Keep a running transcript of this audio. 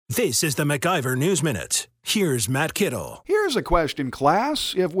This is the MacIver News Minute. Here's Matt Kittle. Here's a question,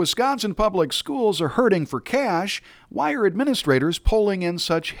 class. If Wisconsin public schools are hurting for cash, why are administrators pulling in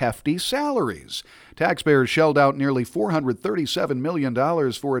such hefty salaries? Taxpayers shelled out nearly $437 million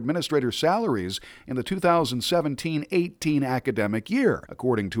for administrator salaries in the 2017-18 academic year,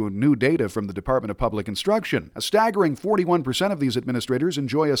 according to new data from the Department of Public Instruction. A staggering 41% of these administrators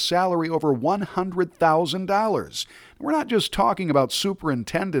enjoy a salary over $100,000. We're not just talking about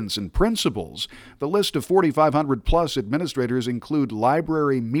superintendents and principals. The list of 4,500-plus administrators include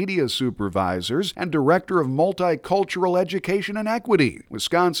library media supervisors and director of multicultural education and equity.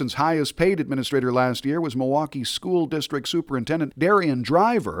 Wisconsin's highest-paid administrator last year was Milwaukee School District Superintendent Darian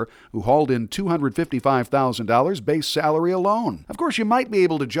Driver, who hauled in $255,000 base salary alone. Of course, you might be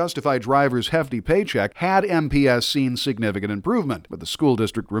able to justify Driver's hefty paycheck had MPS seen significant improvement, but the school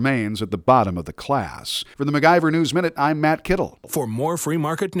district remains at the bottom of the class. For the MacIver News Minute, I'm Matt Kittle. For more free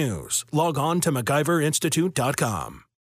market news, log on to MacIverinstitute.com.